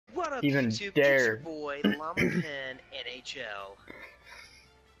up, even YouTube? dare? It's your boy, llamapen NHL.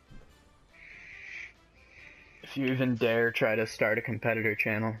 If you even dare try to start a competitor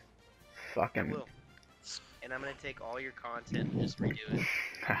channel, I fucking. will. And I'm gonna take all your content and just redo it.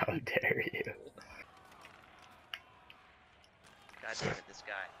 How dare you? God damn it, this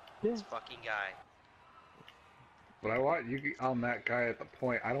guy. This fucking guy. But I want you on that guy at the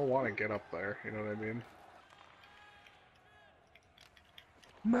point. I don't want to get up there. You know what I mean?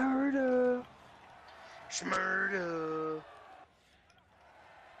 Murder! Schmurda!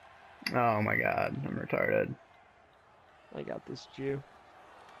 Oh my god, I'm retarded. I got this, Jew.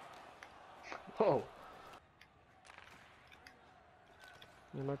 Oh.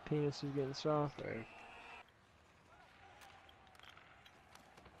 Yeah, my penis is getting soft. Same.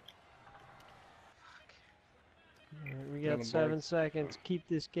 Alright, we Yeah, got the 7 boys. seconds. Keep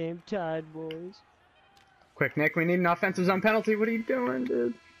this game tied, boys. Quick, Nick, we need an offensive zone penalty. What are you doing,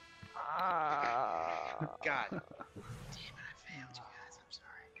 dude? Ah. God. Damn it, I failed you guys. I'm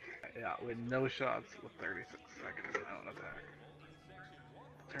sorry. Yeah, with no shots with 36 seconds on attack.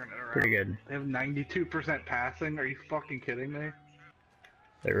 Turn it around. Pretty good. They have 92% passing. Are you fucking kidding me?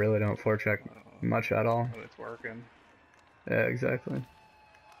 They really don't forecheck much at all. But it's working. Yeah, exactly.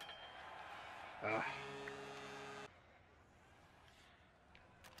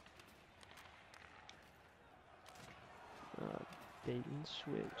 Bait and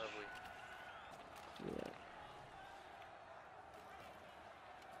switch. Lovely.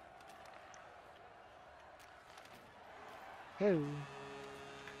 Yeah. Oh.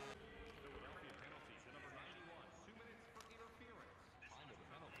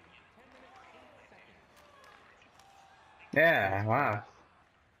 Yeah, wow.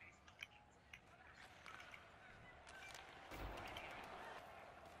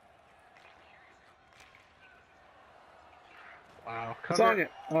 Wow. It's on Cover.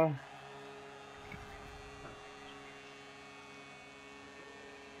 it. Oh.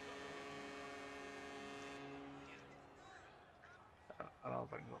 I don't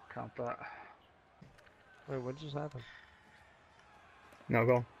think we'll count that. Wait, what just happened? No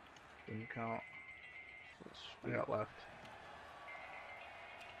goal. Didn't count. I got left.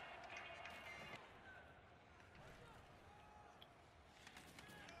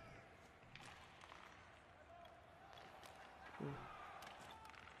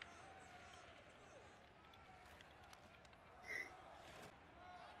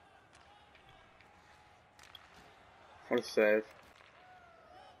 What a save.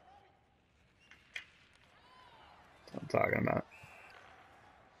 That's what I'm talking about.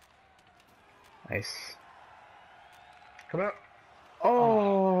 Nice. Come out.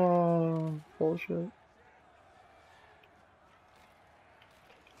 Oh, bullshit.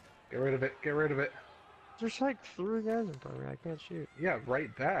 Get rid of it. Get rid of it. There's like 3 guys in front of me. I can't shoot. Yeah,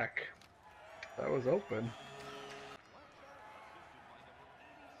 right back. That was open.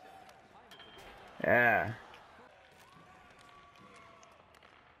 Yeah.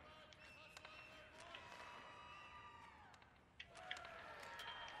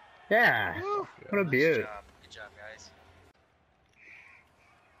 Yeah. Woo! What a Nice beaut. job. Good job, guys.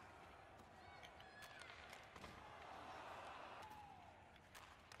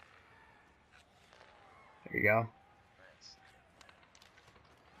 There you go. Nice.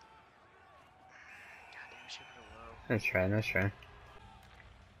 God damn, shoot it low. Nice try, nice try.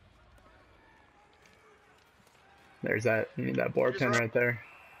 There's that, you need that board pin right there.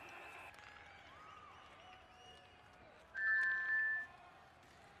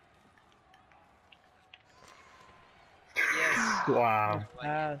 Yes. Wow.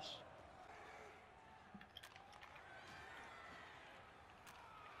 Pass.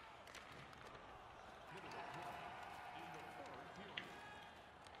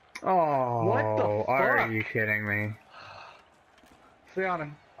 Oh, What the are fuck? you kidding me? Stay on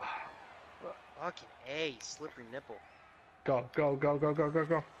him. Fucking A, slippery nipple. Go, go, go, go, go, go,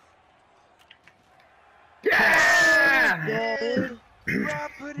 go. Yeah!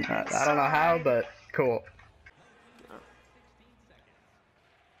 Rob, put it I don't know how, inside. but cool.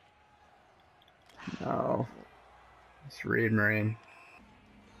 No. It's Reed Marine.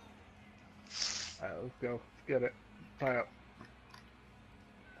 Alright, let's go. Let's get it. Tie up.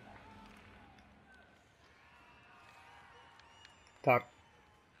 Talk.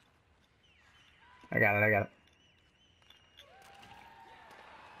 I got it, I got it.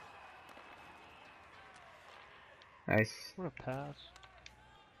 Nice. What a pass.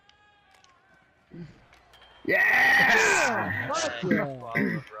 Yeah! Fuck Follow yeah.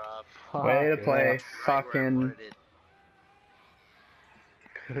 it, Rob. Way to Fuck play yeah. Right where I fucking wanted it.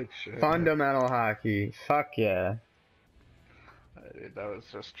 Good shit. fundamental hockey. Fuck yeah. Dude, that was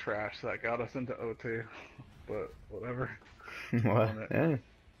just trash. That got us into OT. But whatever. What? On it. Yeah.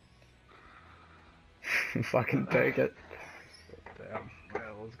 Fucking take it. Damn. Yeah,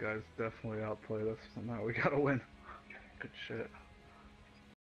 those guys definitely outplayed us. So now we gotta win. Good shit.